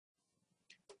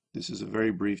This is a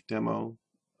very brief demo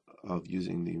of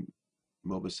using the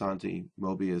Mobius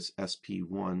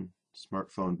sp1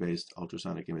 smartphone-based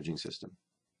ultrasonic imaging system.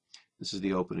 This is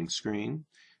the opening screen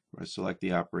where I select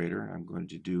the operator. I'm going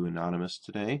to do anonymous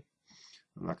today.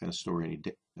 I'm not going to store any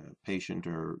patient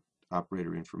or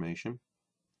operator information.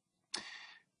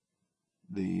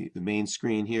 The main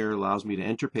screen here allows me to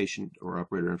enter patient or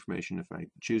operator information if I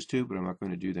choose to, but I'm not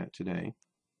going to do that today.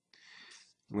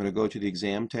 I'm going to go to the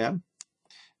exam tab.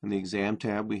 In the exam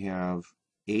tab we have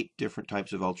 8 different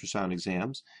types of ultrasound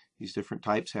exams. These different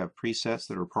types have presets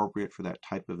that are appropriate for that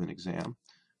type of an exam.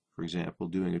 For example,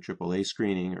 doing a AAA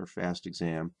screening or fast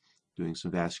exam, doing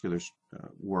some vascular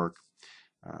work.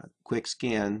 Quick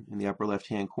scan in the upper left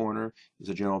hand corner is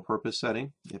a general purpose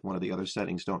setting if one of the other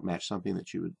settings don't match something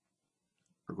that you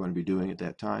are going to be doing at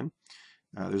that time.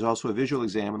 There's also a visual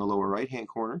exam in the lower right hand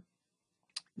corner.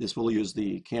 This will use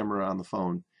the camera on the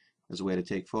phone as a way to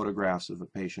take photographs of a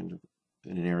patient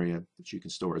in an area that you can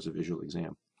store as a visual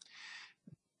exam.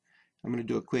 I'm going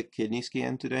to do a quick kidney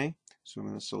scan today, so I'm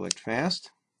going to select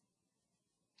fast.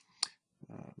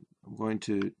 I'm going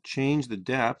to change the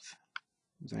depth,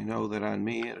 as I know that on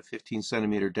me at a 15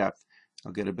 centimeter depth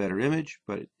I'll get a better image,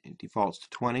 but it defaults to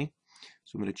 20,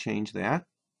 so I'm going to change that.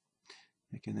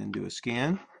 I can then do a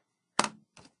scan.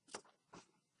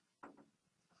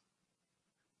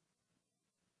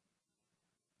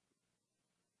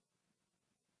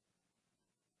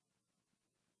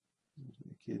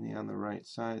 The kidney on the right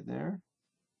side there.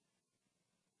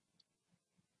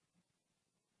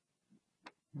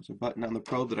 There's a button on the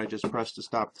probe that I just pressed to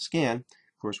stop the scan.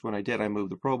 Of course, when I did, I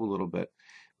moved the probe a little bit.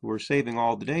 We're saving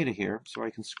all the data here, so I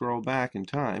can scroll back in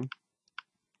time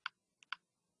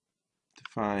to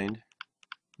find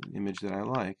an image that I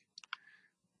like.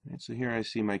 Right, so here I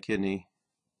see my kidney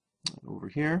over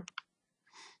here.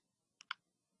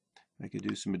 I could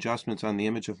do some adjustments on the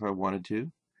image if I wanted to.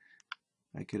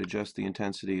 I could adjust the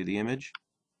intensity of the image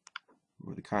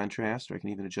or the contrast, or I can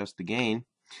even adjust the gain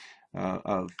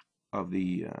of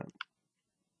the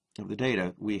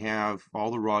data. We have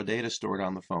all the raw data stored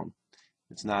on the phone.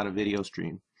 It's not a video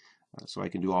stream, so I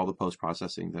can do all the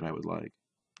post-processing that I would like.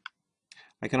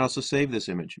 I can also save this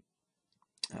image.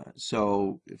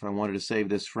 So if I wanted to save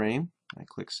this frame, I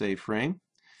click Save Frame.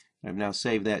 I've now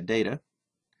saved that data.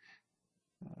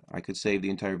 I could save the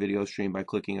entire video stream by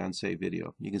clicking on Save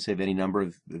Video. You can save any number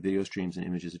of video streams and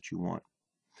images that you want.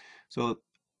 So at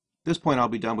this point I'll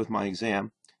be done with my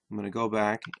exam. I'm going to go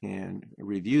back and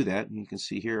review that. And you can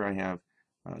see here I have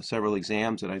several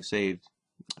exams that I've saved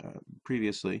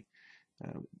previously.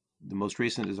 The most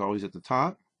recent is always at the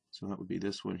top, so that would be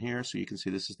this one here. So you can see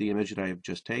this is the image that I have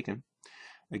just taken.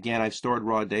 Again, I've stored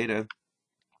raw data,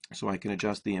 so I can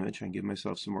adjust the image. I can give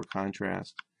myself some more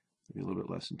contrast, maybe a little bit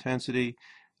less intensity.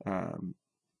 I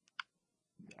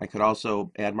could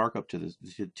also add markup to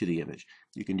the image.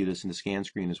 You can do this in the scan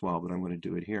screen as well, but I'm going to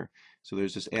do it here. So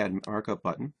there's this Add Markup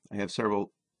button. I have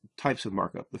several types of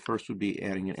markup. The first would be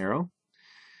adding an arrow.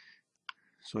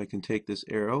 So I can take this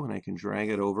arrow and I can drag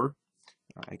it over.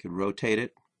 I could rotate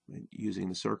it using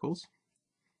the circles.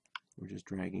 We're just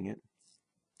dragging it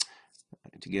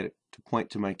to get it to point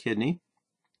to my kidney.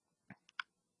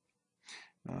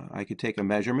 I could take a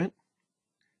measurement.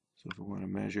 So if I want to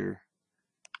measure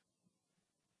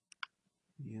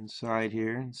the inside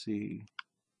here and see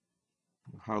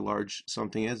how large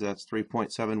something is, that's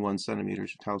 3.71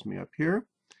 centimeters. It tells me up here.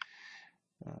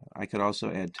 I could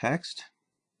also add text.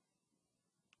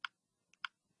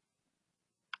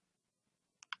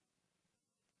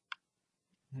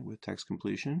 With text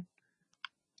completion.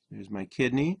 There's my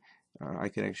kidney. I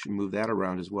can actually move that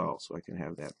around as well, so I can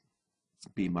have that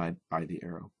be by the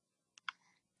arrow.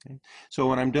 Okay. So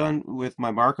when I'm done with my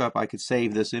markup, I could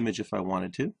save this image if I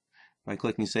wanted to. By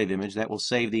clicking Save Image, that will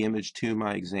save the image to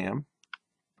my exam.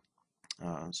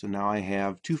 So now I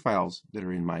have 2 files that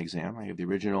are in my exam. I have the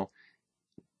original,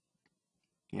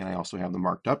 and I also have the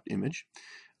marked up image.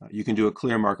 You can do a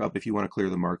clear markup if you want to clear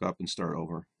the markup and start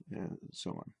over, and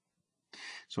so on.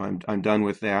 So I'm done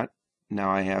with that.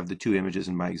 Now I have the 2 images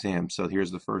in my exam. So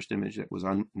here's the first image that was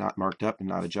not marked up and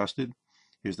not adjusted.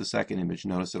 Here's the second image.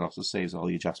 Notice it also saves all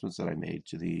the adjustments that I made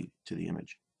to the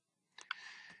image.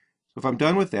 So if I'm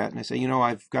done with that and I say, you know,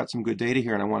 I've got some good data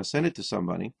here and I want to send it to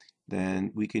somebody,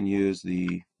 then we can use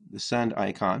the send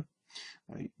icon.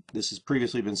 This has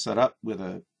previously been set up with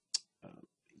an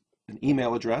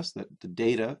email address that the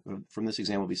data from this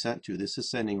exam will be sent to. This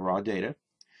is sending raw data.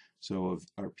 So if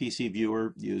our PC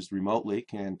viewer used remotely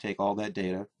can take all that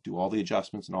data, do all the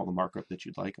adjustments and all the markup that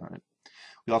you'd like on it.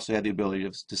 We also have the ability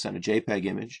to send a JPEG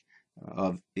image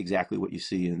of exactly what you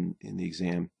see in the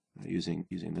exam using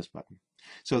this button.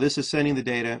 So this is sending the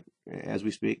data as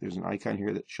we speak. There's an icon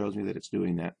here that shows me that it's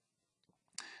doing that.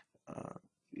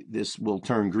 This will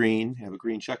turn green, have a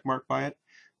green check mark by it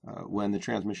when the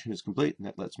transmission is complete, and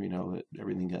that lets me know that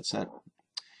everything got sent.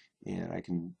 And I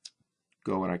can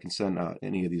go and I can send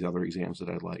any of these other exams that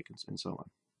I'd like, and so on.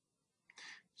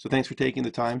 So thanks for taking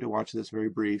the time to watch this very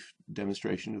brief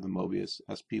demonstration of the Mobius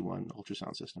sp1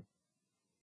 ultrasound system.